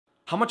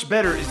How much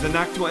better is the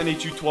Noctua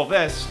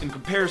NHU12S in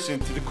comparison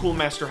to the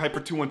Coolmaster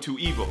Hyper 212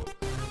 Evo?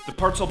 The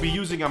parts I'll be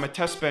using on my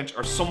test bench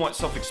are somewhat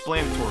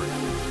self-explanatory.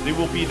 They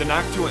will be the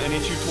Noctua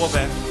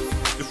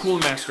NHU12S, the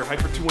Coolmaster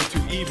Hyper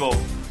 212 Evo,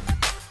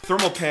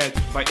 thermal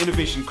pads by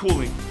Innovation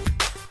Cooling,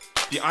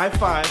 the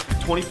i5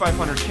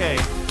 2500K,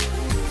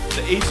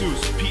 the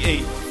Asus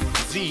P8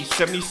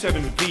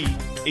 Z77V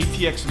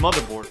ATX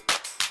motherboard,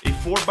 a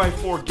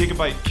 4x4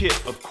 GB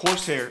kit of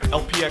Corsair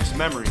LPX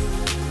memory.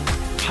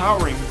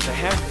 Powering the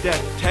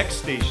half-depth tech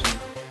station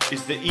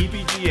is the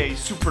EVGA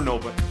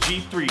SuperNova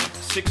G3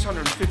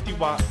 650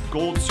 watt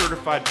gold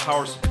certified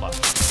power supply.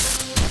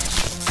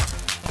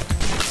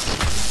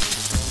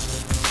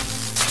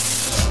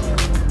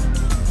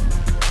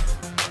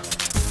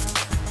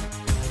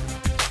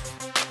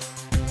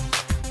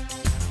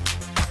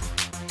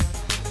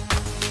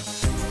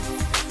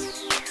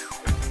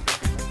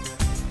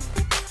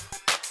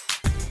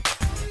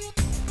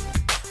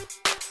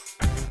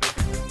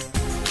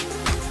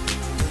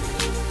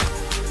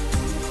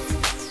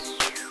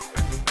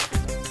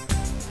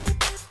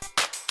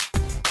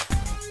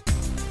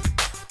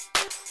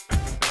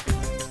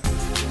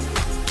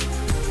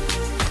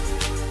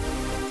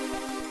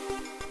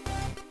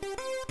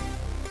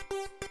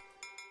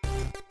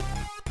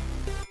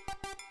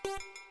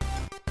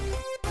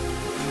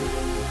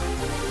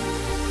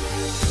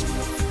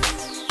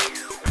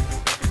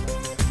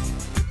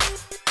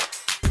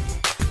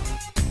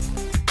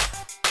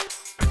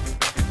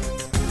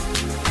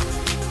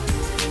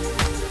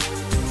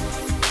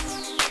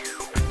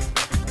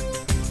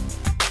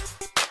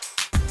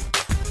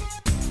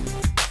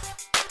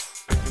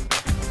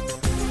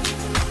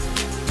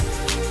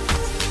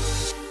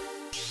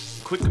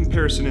 Quick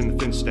comparison in the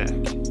thin stack.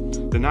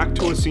 The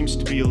Noctua seems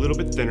to be a little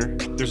bit thinner.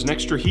 There's an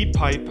extra heat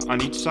pipe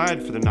on each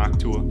side for the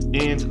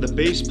Noctua, and the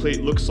base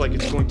plate looks like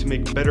it's going to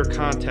make better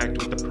contact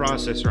with the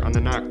processor on the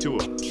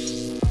Noctua.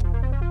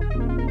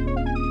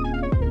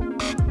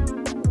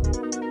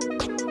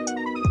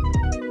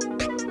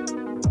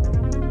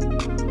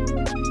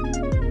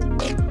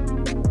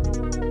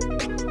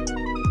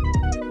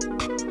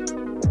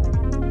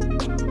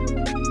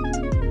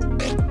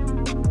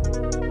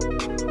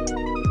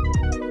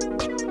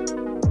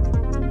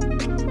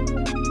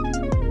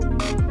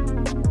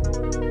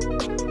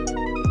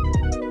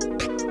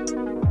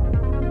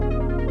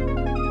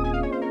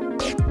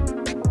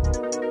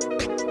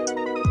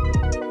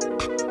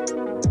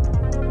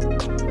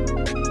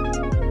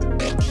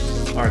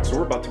 Alright, so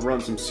we're about to run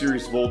some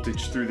serious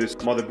voltage through this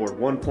motherboard,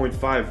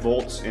 1.5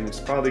 volts, and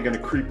it's probably going to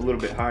creep a little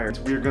bit higher.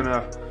 We're going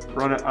to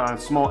run it on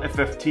small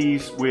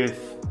FFTs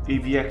with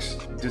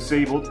AVX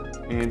disabled,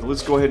 and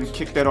let's go ahead and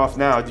kick that off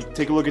now.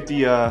 Take a look at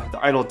the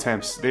idle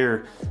temps.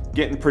 They're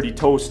getting pretty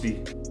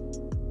toasty.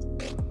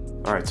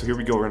 Alright, so here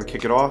we go. We're going to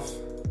kick it off.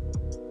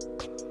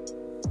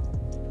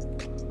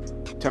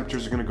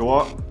 Temperatures are going to go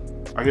up.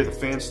 I hear the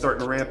fans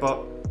starting to ramp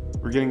up.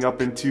 We're getting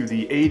up into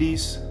the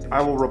 80s.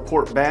 I will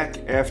report back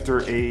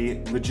after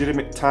a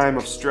legitimate time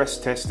of stress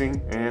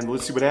testing, and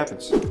let's see what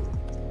happens.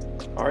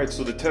 All right,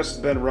 so the test has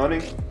been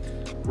running.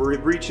 We're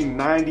reaching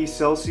 90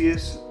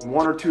 Celsius,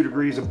 1 or 2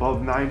 degrees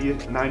above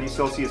 90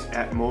 Celsius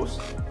at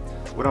most.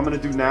 What I'm gonna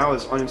do now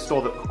is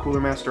uninstall the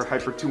Coolmaster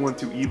Hyper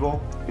 212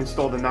 Evo,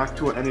 install the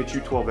Noctua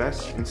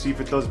NHU12S, and see if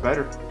it does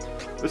better.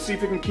 Let's see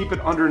if it can keep it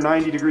under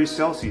 90 degrees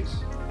Celsius.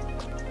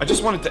 I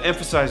just wanted to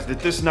emphasize that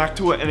this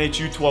Noctua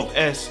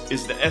NHU12S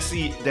is the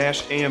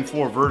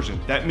SE-AM4 version.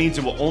 That means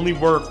it will only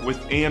work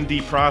with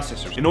AMD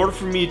processors. In order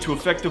for me to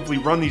effectively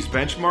run these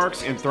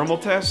benchmarks and thermal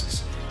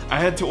tests, I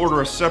had to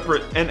order a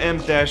separate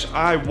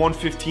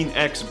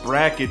NM-I115X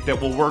bracket that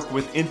will work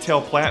with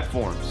Intel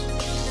platforms.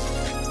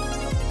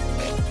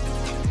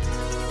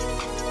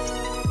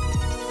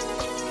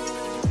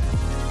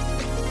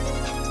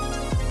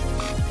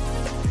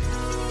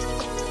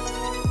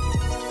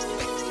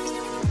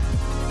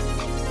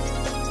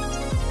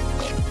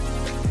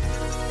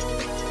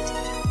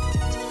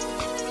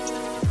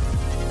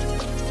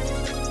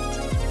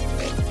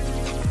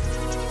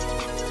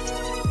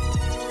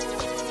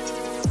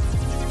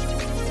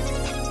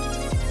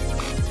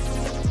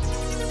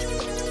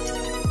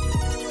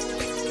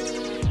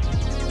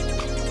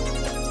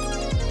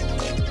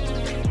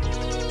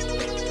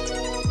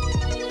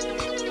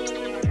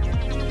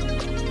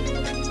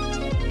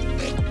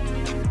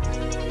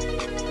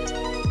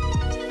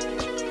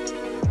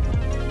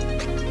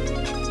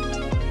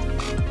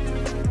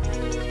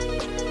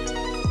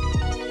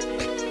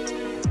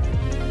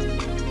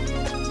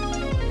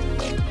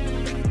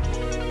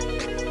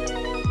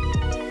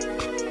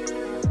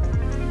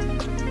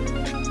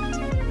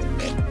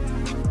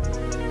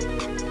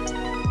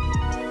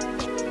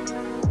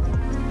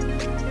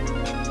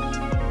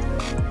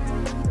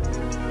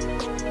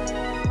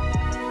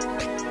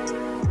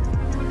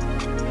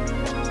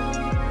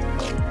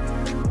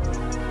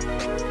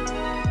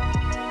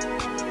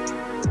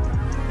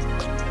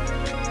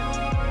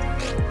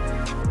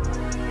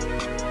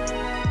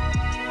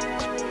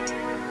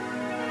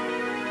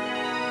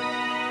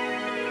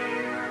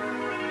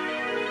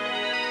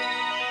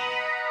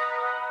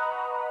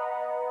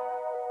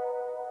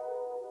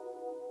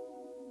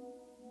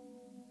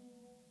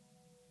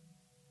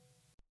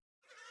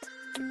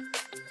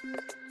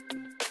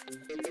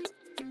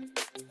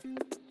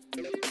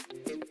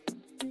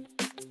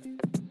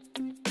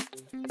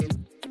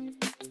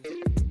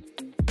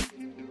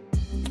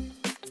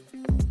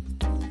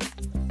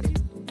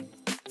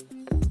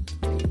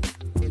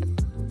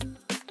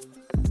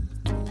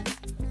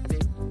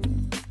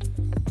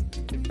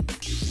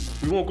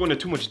 We won't go into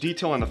too much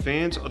detail on the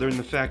fans other than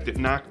the fact that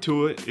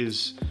Noctua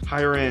is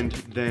higher end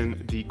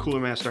than the Cooler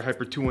Master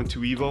Hyper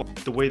 212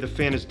 Evo. The way the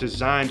fan is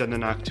designed on the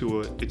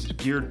Noctua, it's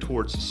geared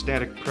towards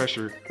static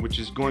pressure, which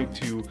is going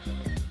to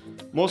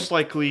most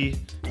likely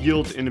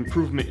yield an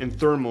improvement in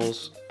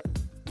thermals.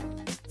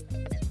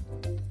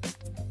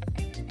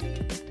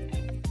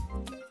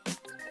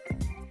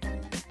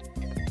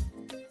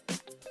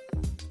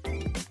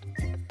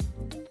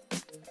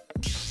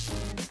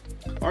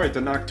 Alright,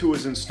 the Noctua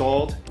is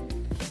installed.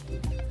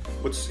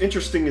 What's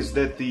interesting is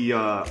that the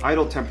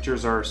idle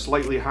temperatures are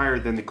slightly higher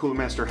than the Cooler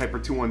Master Hyper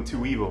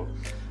 212 Evo.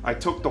 I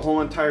took the whole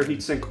entire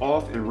heatsink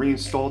off and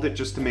reinstalled it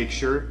just to make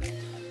sure.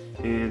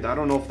 And I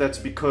don't know if that's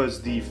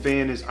because the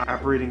fan is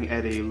operating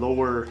at a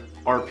lower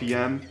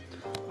RPM,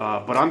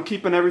 but I'm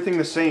keeping everything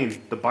the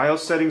same. The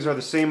BIOS settings are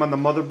the same on the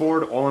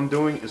motherboard. All I'm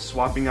doing is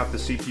swapping out the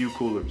CPU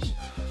coolers.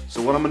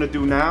 So what I'm going to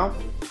do now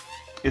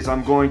is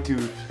I'm going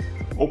to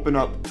open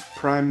up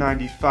Prime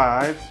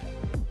 95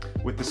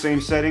 with the same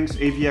settings,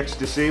 AVX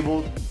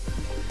disabled,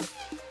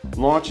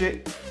 launch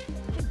it,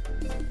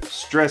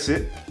 stress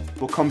it.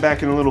 We'll come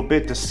back in a little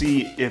bit to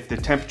see if the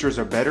temperatures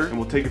are better, and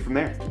we'll take it from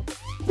there.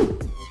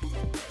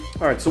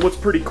 Alright, so what's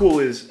pretty cool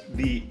is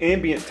the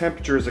ambient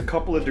temperature is a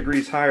couple of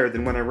degrees higher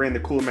than when I ran the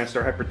Cooler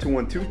Master Hyper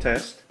 212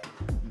 test.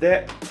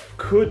 That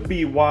could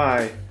be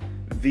why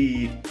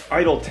the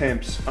idle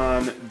temps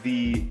on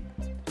the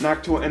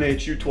Noctua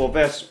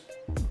NHU12S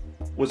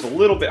was a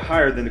little bit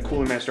higher than the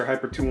Cooler Master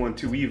Hyper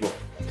 212 Evo.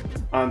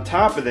 On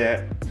top of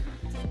that,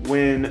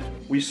 when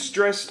we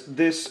stress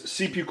this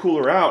CPU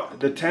cooler out,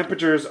 the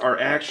temperatures are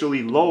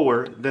actually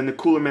lower than the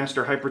Cooler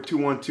Master Hyper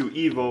 212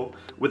 Evo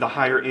with a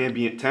higher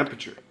ambient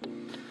temperature.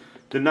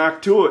 The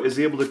Noctua is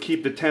able to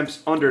keep the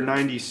temps under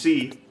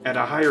 90°C at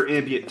a higher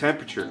ambient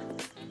temperature.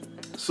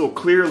 So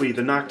clearly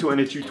the Noctua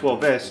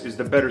NHU12S is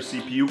the better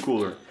CPU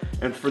cooler,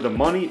 and for the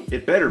money,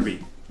 it better be.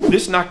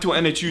 This Noctua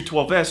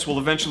NHU12S will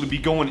eventually be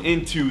going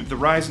into the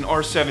Ryzen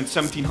R7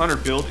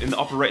 1700 build in the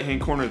upper right hand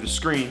corner of the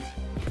screen.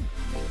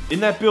 In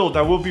that build,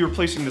 I will be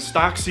replacing the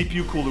stock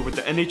CPU cooler with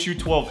the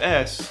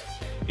NHU12S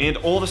and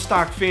all the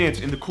stock fans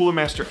in the Cooler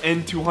Master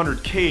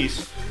N200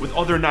 case with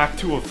other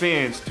Noctua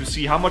fans to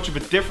see how much of a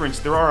difference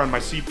there are on my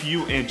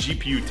CPU and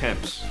GPU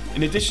temps.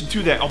 In addition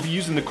to that, I'll be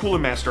using the Cooler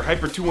Master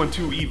Hyper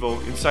 212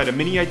 Evo inside a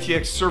Mini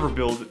ITX server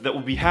build that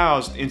will be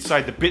housed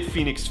inside the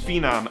Bitfenix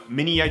Phenom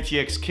Mini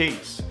ITX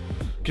case.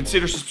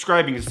 Consider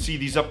subscribing to see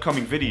these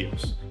upcoming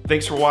videos.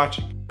 Thanks for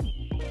watching.